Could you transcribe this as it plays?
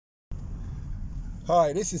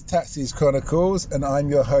Hi, this is Tatsi's Chronicles, and I'm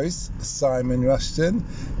your host, Simon Rushton.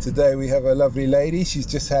 Today we have a lovely lady. She's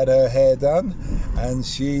just had her hair done, and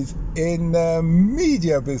she's in the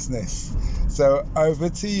media business. So over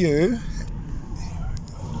to you.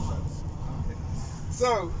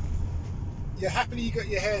 So, you're happy you got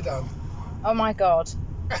your hair done? Oh my God.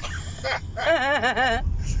 Are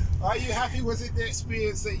you happy? Was it the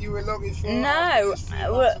experience that you were longing for No. after those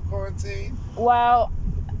 3 months of quarantine? Well,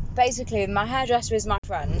 basically, my hairdresser is my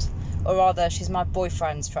friend, or rather, she's my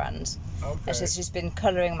boyfriend's friend. Okay. And she's just been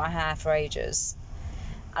colouring my hair for ages.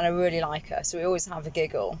 And I really like her, so we always have a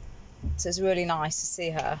giggle. So it's really nice to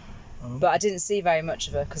see her. But I didn't see very much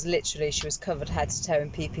of her because literally she was covered head to toe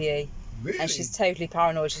in PPE. Really? And she's totally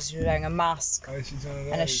paranoid. She's wearing a mask She's one of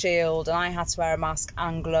and a those. shield, and I had to wear a mask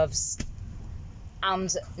and gloves.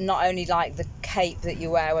 And not only like the cape that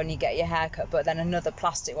you wear when you get your hair cut, but then another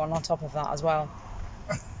plastic one on top of that as well.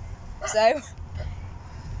 So,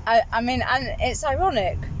 I mean, and it's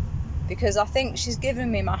ironic because I think she's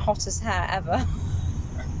given me my hottest hair ever.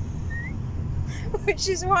 Which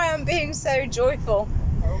is why I'm being so joyful.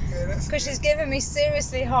 Okay, that's Because good. she's given me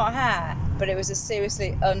seriously hot hair, but it was a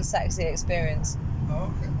seriously unsexy experience.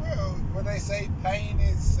 Okay, well, when they say pain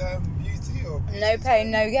is beauty, or beauty No is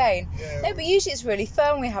pain, no gain. Yeah. No, but usually it's really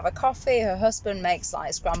fun. We have a coffee. Her husband makes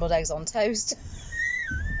like scrambled eggs on toast.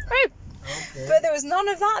 Okay. But there was none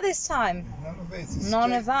of that this time. None of it. It's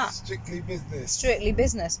None of that. Strictly business. Strictly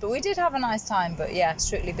business. But we did have a nice time, but yeah,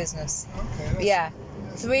 strictly business. Okay. Yeah.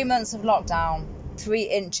 That's 3 good. months of lockdown, 3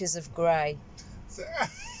 inches of grey. So,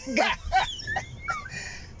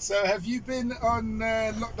 so have you been on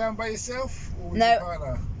lockdown by yourself, or with No. your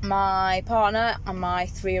partner? My partner and my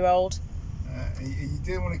 3-year-old. You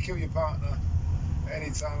didn't want to kill your partner at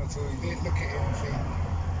any time at all. You didn't look at him and think,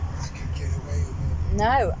 I could get away with it.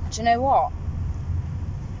 No. Do you know what?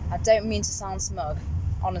 I don't mean to sound smug.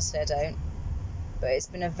 Honestly, I don't. But it's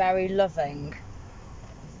been a very loving,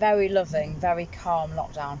 very calm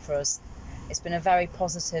lockdown for us. It's been a very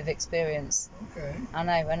positive experience. Okay. I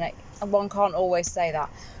know, and one can't always say that.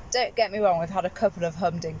 Don't get me wrong, we've had a couple of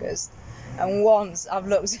humdingers. And once I've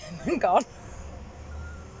looked at him and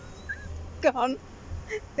gone,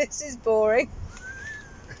 this is boring.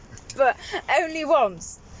 But only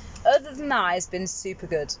once. Other than that, it's been super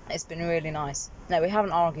good. It's been really nice. No, we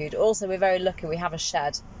haven't argued. Also, we're very lucky we have a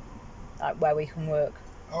shed where we can work.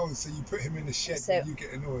 Oh, so you put him in the shed So- when you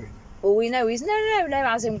get annoyed? Well, we know he's... No,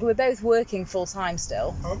 as in we're both working full time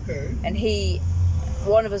still. Okay. And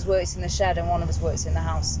one of us works in the shed and one of us works in the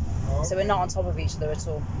house. Okay. So we're not on top of each other at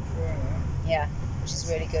all. Fair enough. Yeah, which is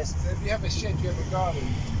really good. So if you have a shed, you have a garden.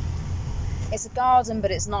 It's a garden, but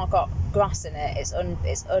it's not got grass in it. It's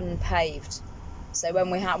unpaved. So when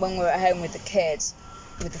we were at home with the kid,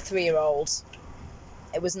 with the 3-year-old,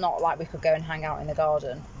 it was not like we could go and hang out in the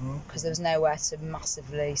garden because there was nowhere to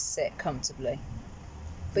massively sit comfortably.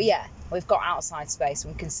 But yeah, we've got outside space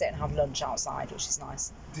and we can sit and have lunch outside, which is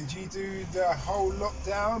nice. Did you do the whole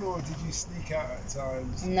lockdown, or did you sneak out at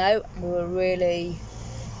times? No, we were really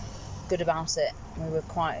good about it. We were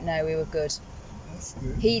good. That's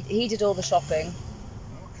good. He did all the shopping.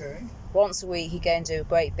 Okay. Once a week he'd go and do a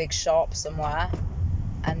great big shop somewhere,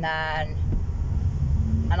 and I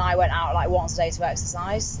went out like once a day to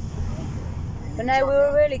exercise. But no, we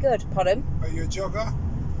were really good. Pardon? Are you a jogger?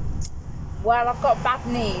 Well, I've got bad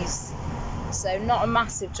knees, so not a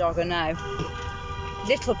massive jogger, no.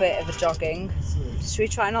 Little bit of a jogging. Should we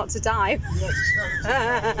try not to die?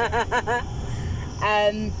 Yeah,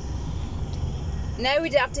 No, we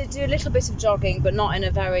did have to do a little bit of jogging, but not in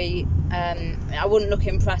a very... I wouldn't look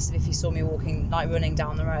impressive if you saw me walking, like running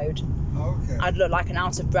down the road. Okay. I'd look like an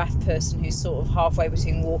out-of-breath person who's sort of halfway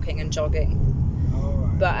between walking and jogging.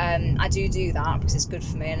 Alright. But I do that because it's good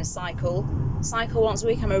for me, and I cycle once a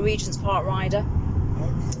week. I'm a Regent's Park rider.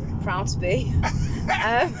 Okay. Proud to be.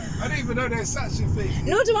 I didn't even know there's such a thing.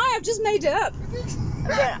 Nor do I. I've just made it up.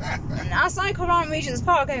 But I cycle around Regent's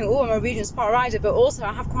Park going, oh, I'm a Regent's Park rider, but also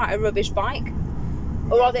I have quite a rubbish bike.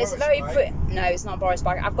 Or rather, it's a very pretty... No, it's not a Boris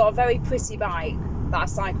bike. I've got a very pretty bike that I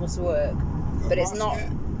cycle to work. But it's not...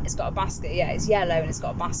 It's got a basket, yeah. It's yellow and it's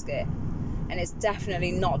got a basket. And it's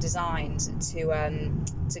definitely not designed to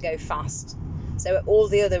go fast. So all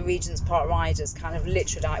the other Regent's Park riders kind of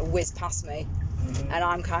literally like whiz past me. And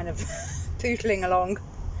I'm kind of pootling along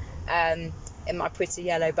in my pretty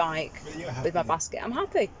yellow bike with my basket. I'm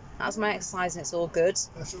happy. That's my exercise and it's all good.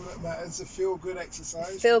 That's all that matters. A feel-good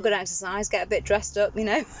exercise. Feel-good exercise. Get a bit dressed up, you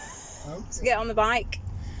know. Okay. So get on the bike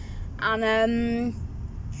and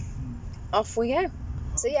off we go.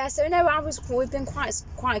 So yeah, so no, we've been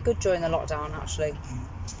quite good during the lockdown actually.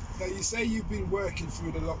 Now, you say you've been working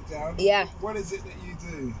through the lockdown. Yeah. What is it that you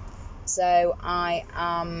do? So I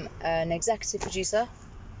am an executive producer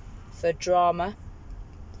for drama.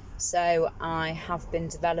 So I have been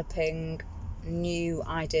developing new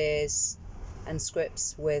ideas and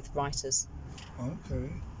scripts with writers.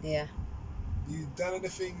 Okay. Yeah. You done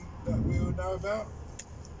anything that we all know about?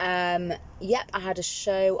 Yep, I had a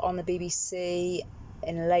show on the BBC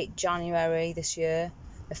in late January this year,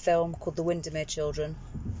 a film called The Windermere Children.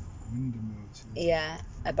 Windermere Children. Yeah,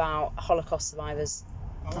 about Holocaust survivors.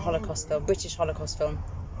 A Holocaust film, British Holocaust film.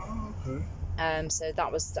 Oh, okay. So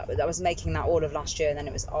that was making that all of last year, and then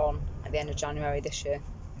it was on at the end of January this year.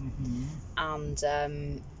 Mm-hmm.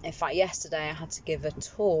 And in fact, yesterday I had to give a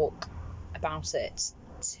talk about it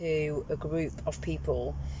to a group of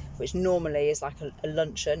people, which normally is like a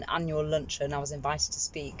luncheon, annual luncheon. I was invited to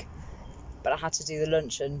speak, but I had to do the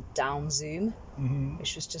luncheon down Zoom, Mm-hmm.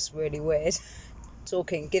 which was just really weird.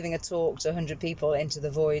 Giving a talk to 100 people into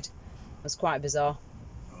the void was quite bizarre,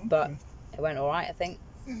 Okay. but it went all right, I think.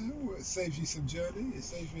 Yeah, well, it saves you some journey. It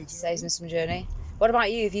saves you a journey. Saves me some journey. What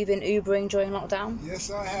about you? Have you been Ubering during lockdown?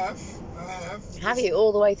 Yes, I have. Have you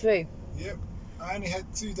all the way through? Yep. I only had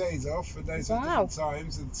 2 days off, and those were Wow. different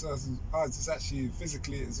times, and so I was just actually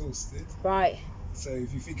physically exhausted. Right. So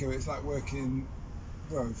if you think of it, it's like working,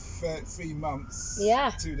 well, 3 months,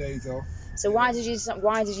 Yeah. 2 days off. So why did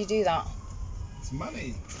you do that? It's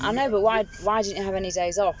money. I know, but why didn't you have any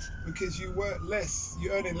days off? Because you work less,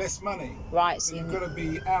 you're earning less money. Right. So you've got to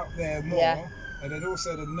be out there more. Yeah. And then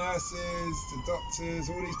also the nurses, the doctors,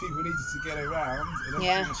 all these people needed to get around, and everything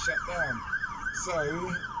Yeah. was shut down.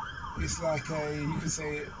 So it's like you could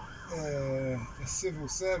say a civil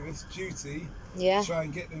service duty Yeah. to try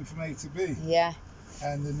and get them from A to B. Yeah.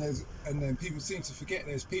 And then people seem to forget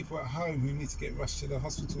there's people at home who need to get rushed to the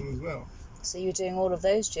hospital as well. So you're doing all of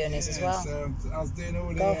those journeys as well. So I was doing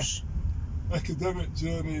all Gosh. the academic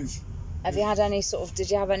journeys. Have you had any did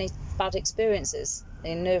you have any bad experiences?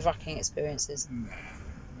 Any nerve-wracking experiences? Nah,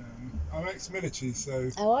 I'm ex-military, so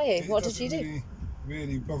Oh, are you? it What did you doesn't do?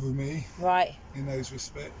 really bother me Right. in those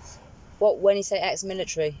respects. What, when you say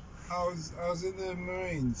ex-military? I was in the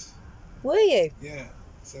Marines. Were you? Yeah.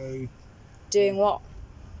 So Doing what?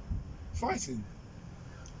 fighting.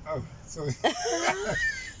 Oh, sorry.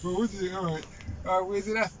 But what did you? All right. We was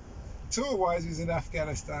in tour-wise, we was in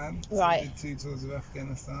Afghanistan. So Right. we did 2 tours of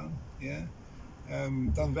Afghanistan. Yeah.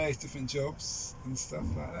 Done various different jobs and stuff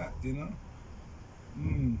like that. You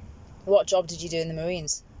know. What job did you do in the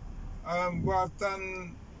Marines? Well, I've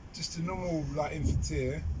done just a normal like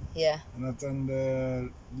infantry. Yeah. And I've done the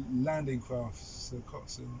landing crafts, so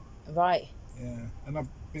coxswain. Right. Yeah. And I've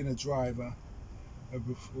been a driver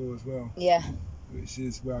before as well. Yeah. Which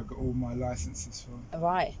is where I got all my licenses from.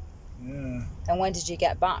 Right. Yeah. And when did you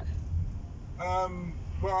get back?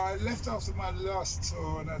 Well, I left after my last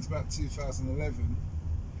tour, and that's about 2011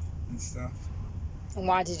 and stuff. And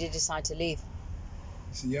why did you decide to leave?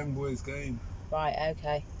 It's a young boy's game. Right,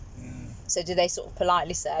 okay. Yeah. So did they sort of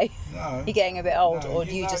politely say, No. you're getting a bit old, No, or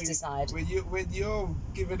do you just decide? When you're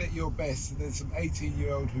giving it your best, and there's some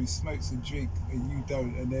 18-year-old who smokes and drinks, and you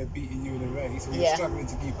don't, and they're beating you in a race, or you're Yeah. struggling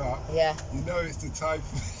to keep up, Yeah. you know it's the time.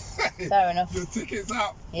 Fair enough. Your ticket's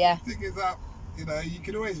up. Yeah. Your ticket's up. You know, you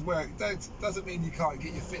can always work. Doesn't mean you can't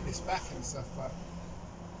get your fitness back and stuff, but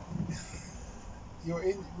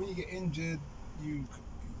when you get injured, it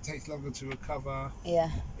takes longer to recover. Yeah.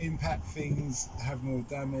 Impact things have more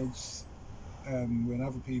damage. When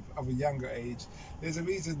other younger age, there's a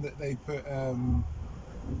reason that they put the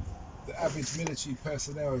average military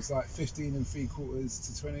personnel is like 15 3/4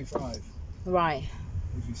 to 25. Right.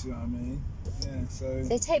 If you see what I mean. Yeah. So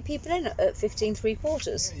They take people in at 15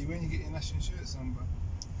 3/4. yeah, when you get your national insurance number.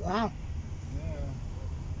 Wow. Yeah.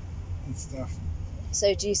 And stuff. So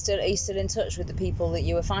are you still in touch with the people that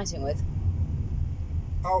you were fighting with?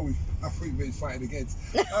 Oh, I thought you've been fighting against.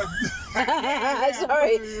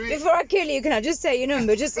 Sorry. Before I kill you, can I just take your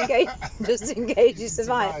number just in case you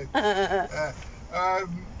survive?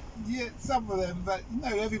 Yeah, some of them, but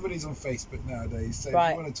everybody's on Facebook nowadays. So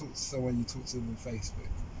Right. if you want to talk to someone, you talk to them on Facebook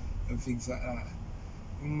and things like that.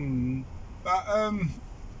 But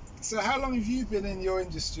so how long have you been in your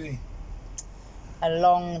industry? A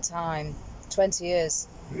long time. 20 years.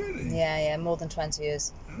 Really? Yeah, more than 20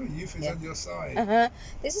 years. Oh, youth is on your side.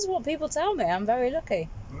 This is what people tell me. I'm very lucky.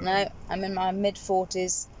 Wow. No, I'm in my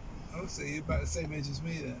mid-40s. Oh, so you're about the same age as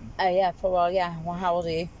me then? Oh, yeah, well, yeah. Well, how old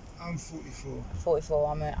are you? I'm 44.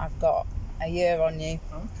 44. I've got a year on you.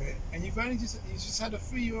 Okay. And you just had a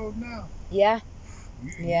 3-year-old now? Yeah.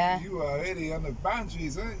 You are really on the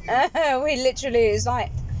boundaries, aren't you? We literally, it's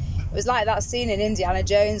like, It was like that scene in Indiana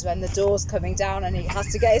Jones when the door's coming down and he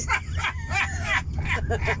has to get his...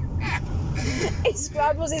 he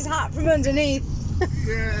scrabbles his hat from underneath.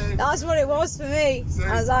 Yeah. That's what it was for me. So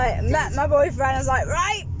I was like, met my boyfriend, I was like,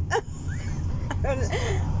 right.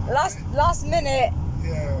 last minute.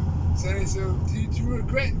 Yeah. So do you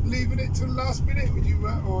regret leaving it till the last minute? Would you,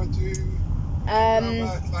 or do you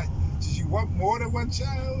rather, like, did you want more than one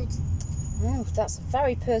child? Oh, that's a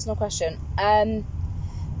very personal question.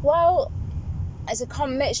 Well, it's a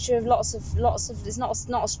common mixture of lots of. It's not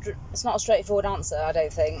a straightforward answer, I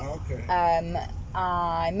don't think. Okay.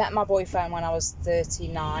 I met my boyfriend when I was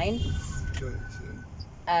 39.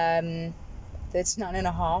 39 and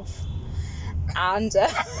a half. And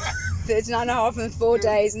 39 and a half and 4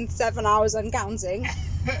 days and 7 hours and counting.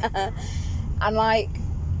 And like,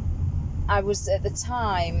 I was at the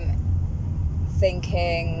time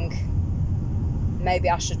thinking maybe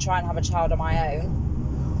I should try and have a child of my own.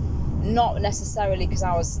 Not necessarily because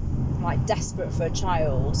I was like desperate for a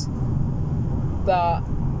child, but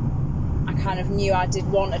I kind of knew I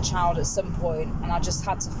did want a child at some point, and I just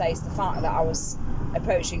had to face the fact that I was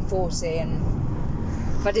approaching 40, and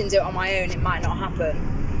if I didn't do it on my own, it might not happen.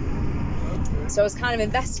 Okay. So I was kind of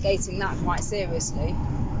investigating that quite seriously.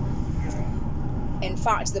 In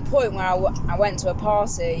fact, to the point where I went to a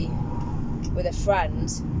party with a friend,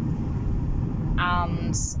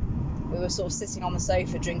 and we were sort of sitting on the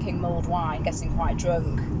sofa drinking mulled wine, getting quite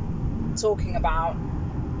drunk, talking about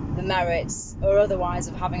the merits or otherwise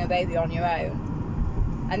of having a baby on your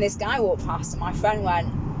own. And this guy walked past and my friend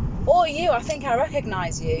went, "Oh, you, I think I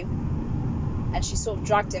recognise you." And she sort of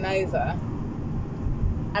dragged him over.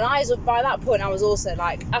 And by that point I was also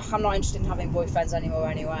like, I'm not interested in having boyfriends anymore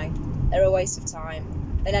anyway. They're a waste of time.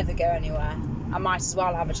 They never go anywhere. I might as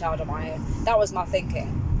well have a child of my own. That was my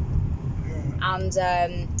thinking. And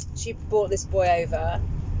she brought this boy over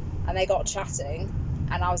and they got chatting,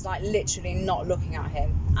 and I was like literally not looking at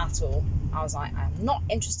him at all. I was like, I'm not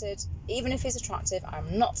interested. Even if he's attractive,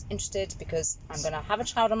 I'm not interested because I'm going to have a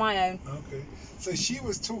child of my own. Okay. So she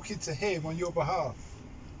was talking to him on your behalf?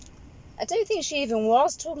 I don't think she even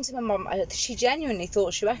was talking to my mum. She genuinely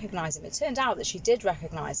thought she recognised him. It turned out that she did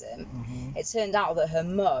recognise him. Mm-hmm. It turned out that her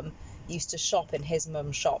mum used to shop in his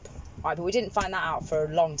mum's shop. Right, but we didn't find that out for a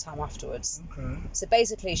long time afterwards. Okay. So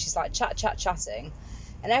basically, she's like chatting.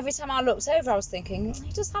 And every time I looked over, I was thinking,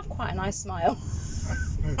 he does have quite a nice smile.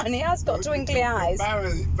 And he has got twinkly eyes.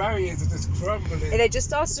 Barriers are just crumbling. They just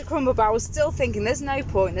started to crumble, but I was still thinking, there's no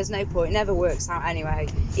point. It never works out anyway.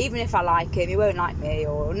 Even if I like him, he won't like me,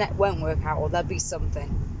 or it won't work out, or there'll be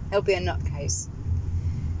something. It'll be a nutcase.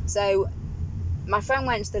 So my friend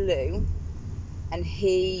went to the loo, and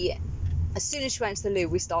as soon as she went to the loo,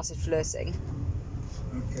 we started flirting.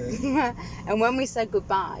 Okay. And when we said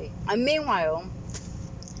goodbye, and meanwhile,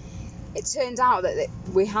 it turned out that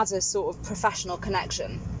we had a sort of professional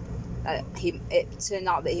connection. It turned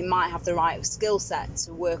out that he might have the right skill set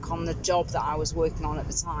to work on the job that I was working on at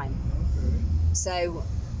the time. Okay. So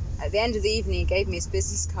at the end of the evening, he gave me his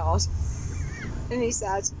business card and he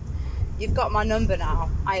said, "You've got my number now.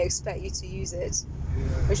 I expect you to use it."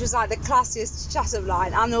 Yeah. Which was like the classiest chat-up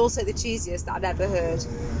line and also the cheesiest that I'd ever heard.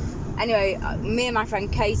 Yeah. Anyway, me and my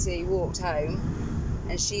friend Katie walked home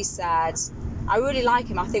and she said, "I really like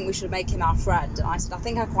him. I think we should make him our friend." And I said, "I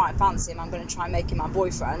think I quite fancy him. I'm going to try and make him my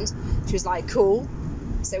boyfriend." She was like, "Cool."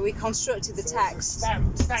 So we constructed the text.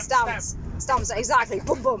 Stamps, exactly.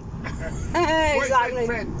 Boom, boom. Exactly.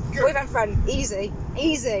 Boyfriend, friend. Easy.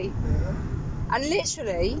 Yeah. And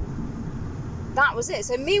literally, that was it.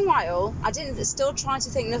 So meanwhile, I still trying to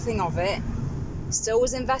think nothing of it. Still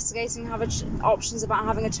was investigating options about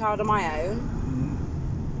having a child of my own.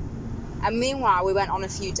 Mm-hmm. And meanwhile, we went on a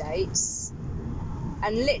few dates.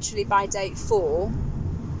 And literally by date 4,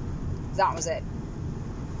 that was it.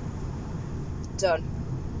 Done.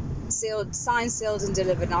 Signed, sealed and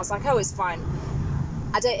delivered. And I was like, oh, it's fine.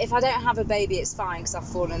 If I don't have a baby, it's fine because I've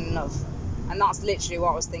fallen in love. And that's literally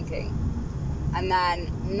what I was thinking. And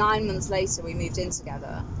then 9 months later, we moved in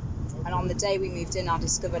together. Okay. And on the day we moved in, I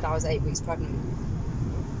discovered I was 8 weeks pregnant.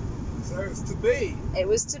 So it's to be. It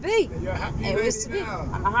was to be. And you're a happy lady now. It was to be.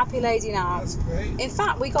 I'm a happy lady now. That's great. In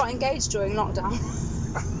fact, we got engaged during lockdown.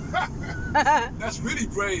 That's really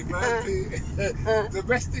brave, man.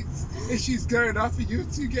 Domestic issues going off and you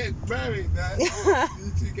two getting married now.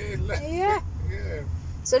 You two getting left. Yeah. Yeah.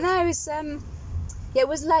 So no, it's it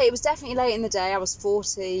was late. It was definitely late in the day. I was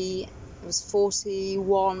 40. I was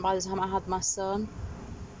 41 by the time I had my son.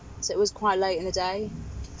 So it was quite late in the day.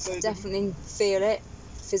 So definitely feel it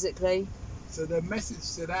physically. So the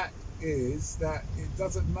message to that is that it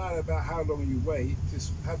doesn't matter about how long you wait.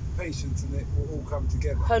 Just have patience, and it will all come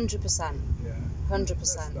together. 100%. Yeah. 100%.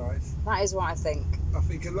 That's nice. That is what I think. I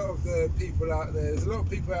think a lot of the people out there's a lot of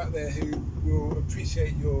people out there who will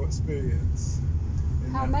appreciate your experience.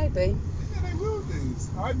 How maybe? Yeah, they will do.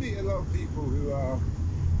 I meet a lot of people who are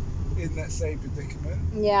in that same predicament.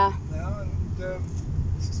 Yeah. Now, and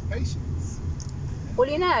it's just patience. Well,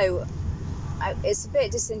 you know, it's a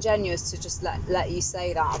bit disingenuous to just let you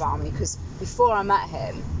say that about me, because before I met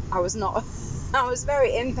him, I was not. I was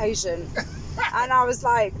very impatient, and I was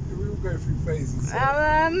like. We all go through phases.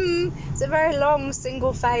 So. It's a very long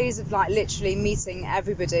single phase of like literally meeting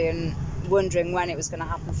everybody and wondering when it was going to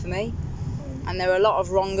happen for me. And there were a lot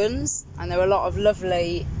of wrong uns, and there were a lot of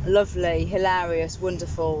lovely, lovely, hilarious,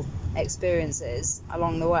 wonderful experiences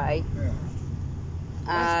along the way. Yeah.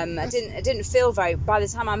 I didn't feel very. By the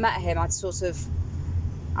time I met him, I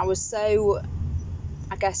was so,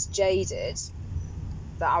 I guess, jaded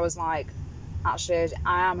that I was like, actually,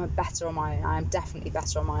 I am better on my own. I am definitely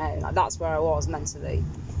better on my own. Like, that's where I was mentally,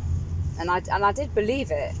 and I did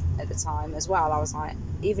believe it at the time as well. I was like,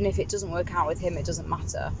 even if it doesn't work out with him, it doesn't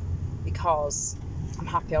matter, because I'm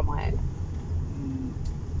happy on my own.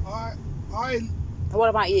 What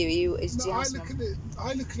about you? I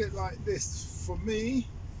look at it like this. For me,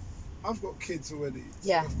 I've got kids already.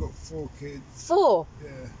 Yeah. I've got 4 kids. 4?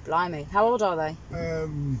 Yeah. Blimey. How old are they?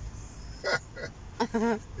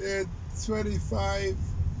 Yeah, 25.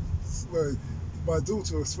 Well, my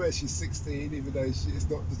daughter will swear she's 16, even though it's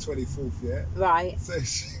not the 24th yet. Right. So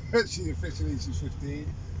she's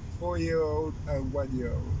 15, 4-year-old and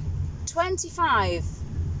 1-year-old. 25,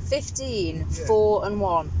 15, Yeah. 4 and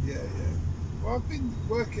 1. Yeah. Well, I've been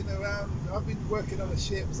working on the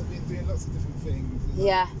ships. I've been doing lots of different things.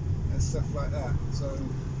 Yeah. And stuff like that. So.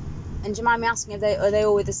 And do you mind me asking, are they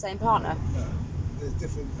all with the same partner? No, there's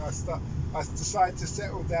different. I decide to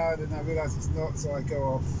settle down, and I realise it's not. So I go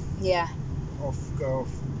off. Yeah. Go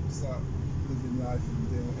off, start living life and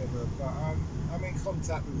doing whatever. But I'm in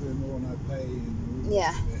contact with them all, and I pay and all the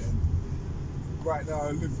rest of it. And right now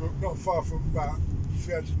I live not far from about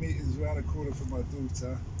 300 metres around the corner from my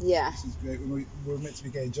daughter. Yeah. Which is great. We're meant to be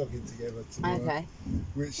going jogging together tomorrow. Okay.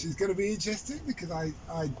 Which is going to be interesting because I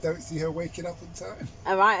don't see her waking up in time.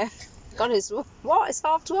 All right. God, it's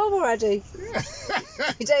 12:30 already. Yeah.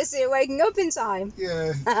 You don't see her waking up in time.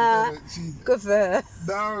 Yeah. Good for her.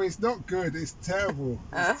 No, it's not good. It's terrible.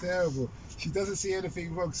 It's terrible. She doesn't see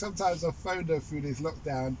anything wrong. Sometimes I've phoned her through this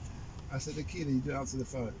lockdown. I said, Akila, you didn't answer the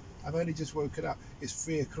phone. I've only just woken up. It's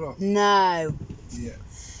 3 o'clock. No. Yeah.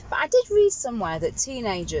 But I did read somewhere that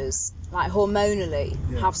teenagers, like hormonally,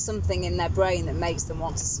 have something in their brain that makes them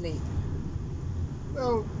want to sleep.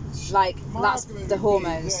 Well, like that's the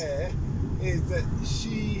hormones. There is that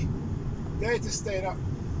they're just staying up,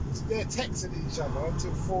 they're texting each other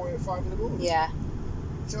until 4 or 5 in the morning. Yeah.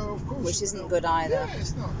 So of course. Which isn't good either. Yeah,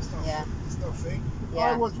 it's not. Yeah. It's nothing.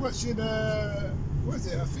 Yeah. I was watching. What is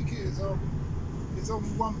it? I think it's on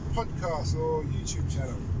one podcast or YouTube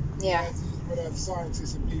channel. Yeah. Where they have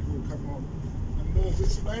scientists and people come on, and they're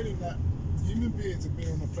explaining that human beings have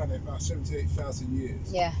been on the planet about 78,000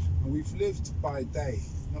 years. Yeah. And we've lived by day,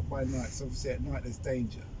 not by night. So obviously at night there's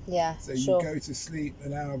danger. Yeah. So sure. you go to sleep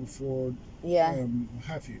an hour before. Yeah.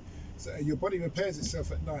 Have you? So your body repairs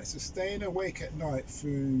itself at night. So staying awake at night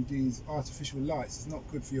through these artificial lights is not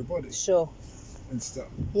good for your body. Sure. And stuff.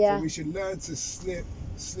 Yeah. So we should learn to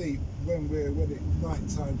sleep when night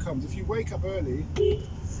time comes. If you wake up early,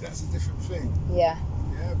 that's a different thing. Yeah.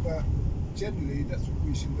 Yeah, but generally that's what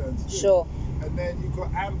we should learn to do. Sure. And then you've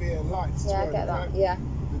got ambient lights as well. I get that. Yeah.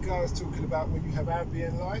 The guy was talking about when you have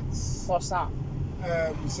ambient lights. What's that?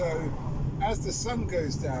 So as the sun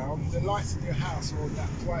goes down, the lights in your house are on that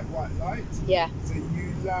bright white light. Yeah. So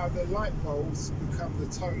you allow the light bulbs to become the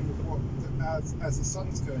tone of what as the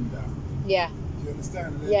sun's going down. Yeah. Do you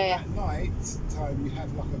understand? And then Yeah. at night time you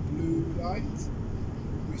have like a blue light,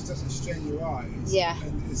 which doesn't strain your eyes. Yeah.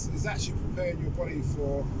 And it's actually preparing your body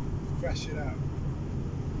for crashing out.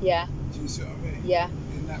 Yeah. Do you see what I mean? Yeah.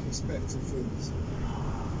 In that respect of things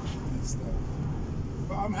and stuff.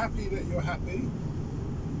 But I'm happy that you're happy.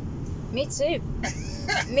 Me too.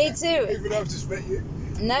 Me too. Even though I've just met you.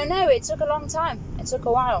 No, it took a long time. It took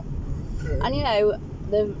a while. Okay. And you know,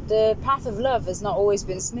 the path of love has not always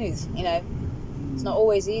been smooth, you know. It's not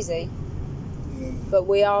always easy. Yeah. But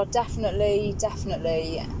we are definitely,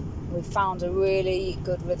 we've found a really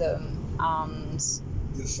good rhythm, and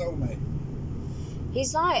The soulmate.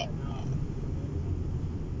 he's like,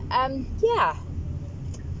 yeah,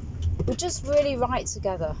 we're just really right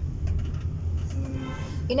together.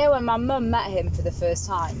 You know, when my mum met him for the first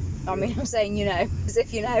time, I mean, I'm saying you know, as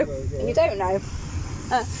if you know, Go and on. you don't know.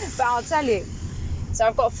 But I'll tell you. So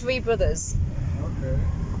I've got 3 brothers. Okay.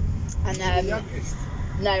 And You're the youngest.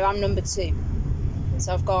 no, I'm number 2.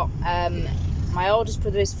 So I've got my oldest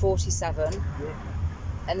brother is 47, Yeah.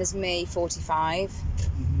 and there's me 45,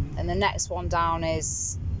 and the next one down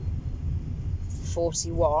is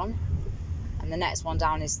 41, and the next one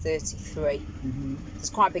down is 33. There's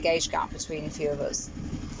quite a big age gap between a few of us.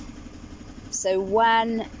 So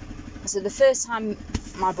the first time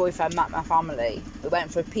my boyfriend met my family, we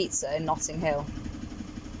went for a pizza in Notting Hill,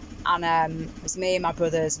 and it was me and my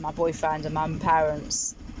brothers, my boyfriend, and my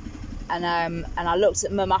parents. And I looked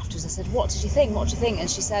at Mum afterwards. I said, "What did you think? What did you think?" And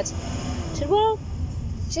she said, "Well,"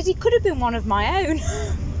 she said, "he could have been one of my own."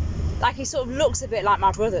 Like, he sort of looks a bit like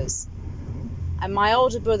my brothers. And my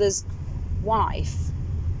older brother's wife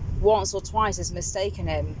once or twice has mistaken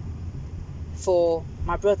him for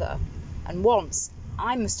my brother, and once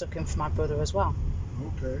I mistook him for my brother as well.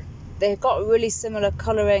 Okay. They've got really similar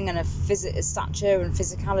colouring and a stature and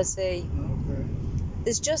physicality. Okay.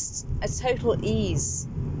 There's just a total ease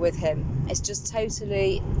with him. It's just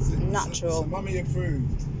totally natural. So mummy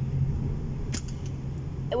approved.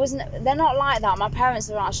 It wasn't. They're not like that. My parents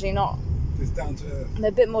are actually not. Just down to earth. They're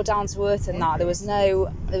a bit more down to earth than that. Okay.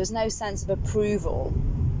 There was no sense of approval.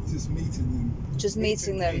 Just meeting them. Just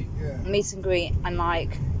meeting them, Greet, yeah. meet and greet, and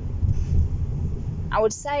like, I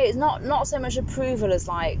would say it's not so much approval as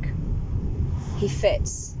like, he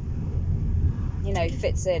fits. You know, he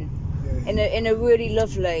fits in. Yeah. In a really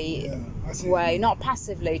lovely way, Yeah. not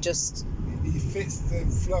passively, just. He fits the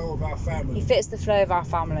flow of our family. He fits the flow of our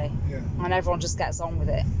family. Yeah. And everyone just gets on with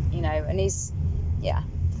it, you know. And he's, yeah.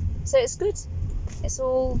 So it's good. It's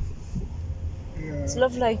all. Yeah. It's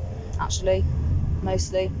lovely, actually,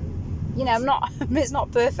 mostly. You know, it's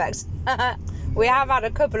not perfect. We have had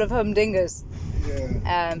a couple of humdingers.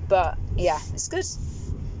 Yeah. But yeah, it's good.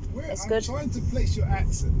 It's good. I'm trying to place your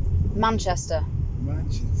accent. Manchester,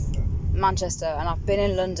 and I've been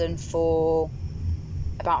in London for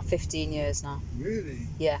about 15 years now. Really?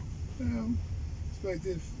 Yeah. I suppose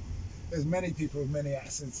there's many people with many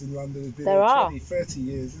accents in London who've been There here are. 20, 30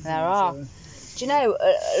 years, isn't There there? are. So, Do you know,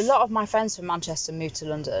 a lot of my friends from Manchester moved to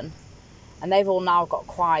London, and they've all now got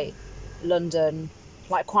quite London,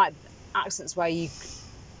 like quite accents where you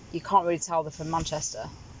can't really tell they're from Manchester.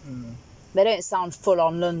 They don't sound full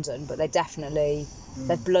on London, but they definitely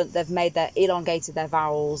they've elongated their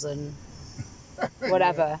vowels and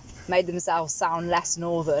whatever, made themselves sound less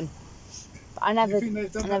northern. But I never. Do you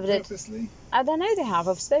think they've done that purposely? I don't know. They have.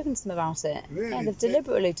 I've spoken to them about it. Really? Yeah, they've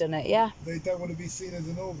deliberately done it. Yeah. They don't want to be seen as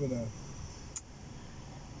a northerner.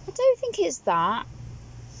 I don't think it's that.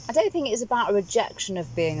 I don't think it's about a rejection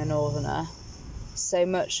of being a northerner, so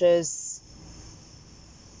much as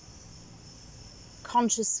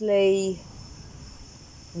consciously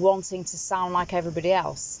wanting to sound like everybody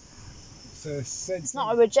else. So a sense It's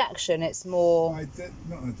not a rejection, it's more...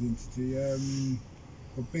 not identity,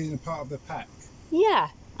 of being a part of the pack. Yeah,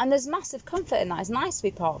 and there's massive comfort in that. It's nice to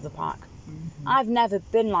be part of the pack. Mm-hmm. I've never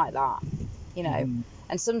been like that, you know,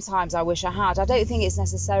 and sometimes I wish I had. I don't think it's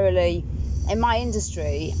necessarily... In my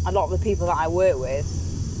industry, a lot of the people that I work with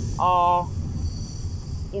are,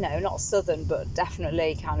 you know, not southern, but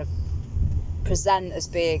definitely kind of present as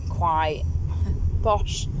being quite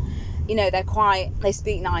posh. You know, they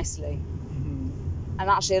speak nicely. Mm-hmm. And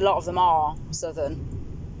actually a lot of them are southern,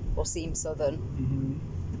 or seem southern.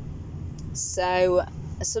 Mm-hmm. So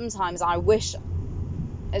sometimes I wish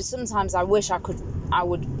I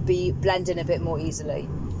would be blend in a bit more easily,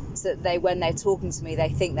 so that when they're talking to me, they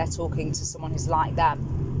think they're talking to someone who's like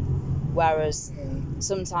them. Whereas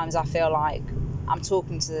sometimes I feel like I'm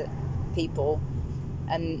talking to people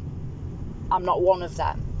and I'm not one of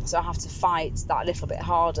them, so I have to fight that little bit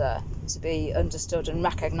harder to be understood and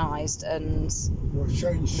recognised and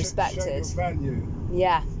respected. Show your value.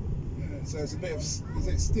 Yeah. So it's a bit of, is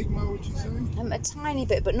it stigma, would you say? A tiny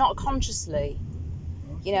bit, but not consciously.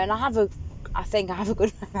 Okay. You know, and I think I have a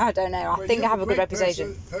good, I don't know, I think I have a good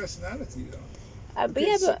reputation. Personality, though.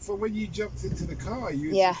 But for when you jumped into the car, you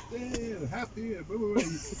were just there, happy, blah, blah, blah.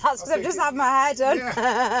 That's because I've just had my hair done.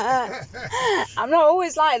 Yeah. I'm not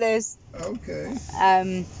always like this. Okay.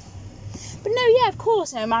 But no, yeah, of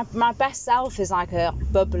course, you know, my best self is like a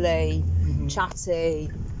bubbly, chatty,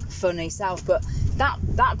 funny self, but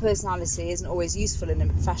that personality isn't always useful in a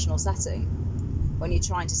professional setting. When you're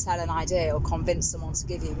trying to sell an idea or convince someone to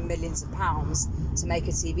give you millions of pounds to make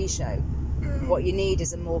a TV show, what you need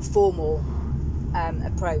is a more formal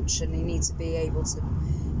approach, and you need to be able to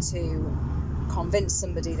convince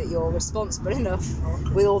somebody that you're responsible enough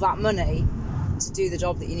with all that money to do the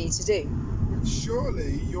job that you need to do.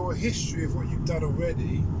 surely your history of what you've done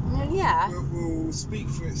already will speak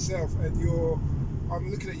for itself. And I'm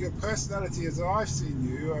looking at your personality as I've seen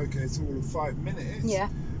you. Okay, it's all of 5 minutes. Yeah.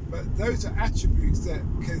 But those are attributes that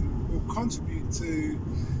will contribute to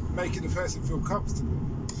making the person feel comfortable.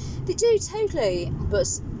 They do, totally. But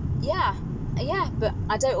but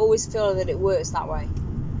I don't always feel that it works that way.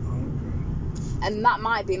 Okay. And that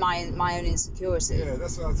might be my own insecurity. Yeah,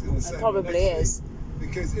 that's what I was going to say. It probably is.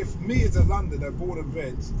 Because if me as a Londoner, born and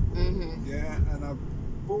bred, Mm-hmm. yeah, and I'm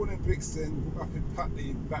born in Brixton, up in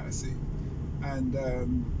Putney, Battersea, and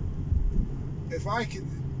if I can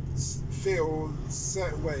feel a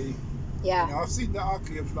certain way, Yeah. I've seen the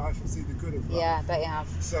ugly of life, I've seen the good of life. Yeah, I bet you have.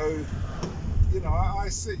 So, I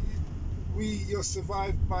see you're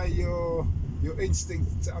survived by your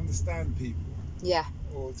instinct to understand people. Yeah.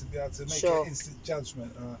 Or to be able to make Sure. an instant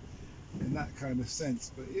judgment in that kind of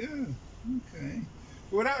sense. But yeah, okay.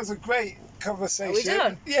 Well, that was a great conversation. Are we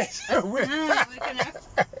done? Yes, We're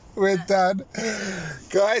we're done.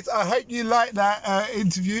 Guys, I hope you liked that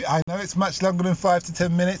interview. I know it's much longer than 5 to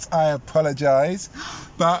 10 minutes. I apologise.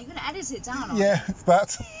 But you're going to edit it down, aren't yeah, you?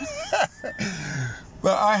 but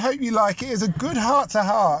I hope you like it. It's a good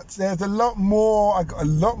heart-to-heart. There's a lot more. I got a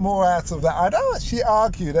lot more out of that. I'd actually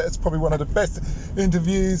argue that it's probably one of the best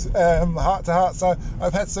interviews, heart-to-heart,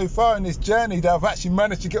 I've had so far in this journey that I've actually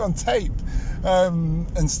managed to get on tape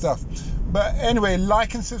and stuff. But anyway,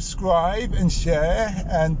 like and subscribe and share,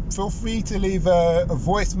 and feel free to leave a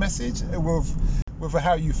voice message with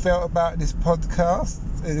how you felt about this podcast,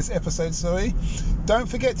 this episode, sorry. Don't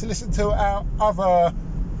forget to listen to our other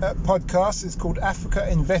podcast. It's called Africa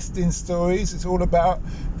Investing Stories. It's all about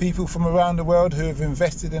people from around the world who have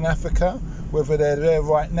invested in Africa, whether they're there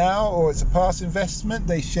right now or it's a past investment.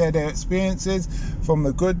 They share their experiences from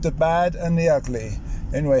the good, the bad, and the ugly.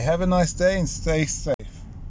 Anyway, have a nice day and stay safe.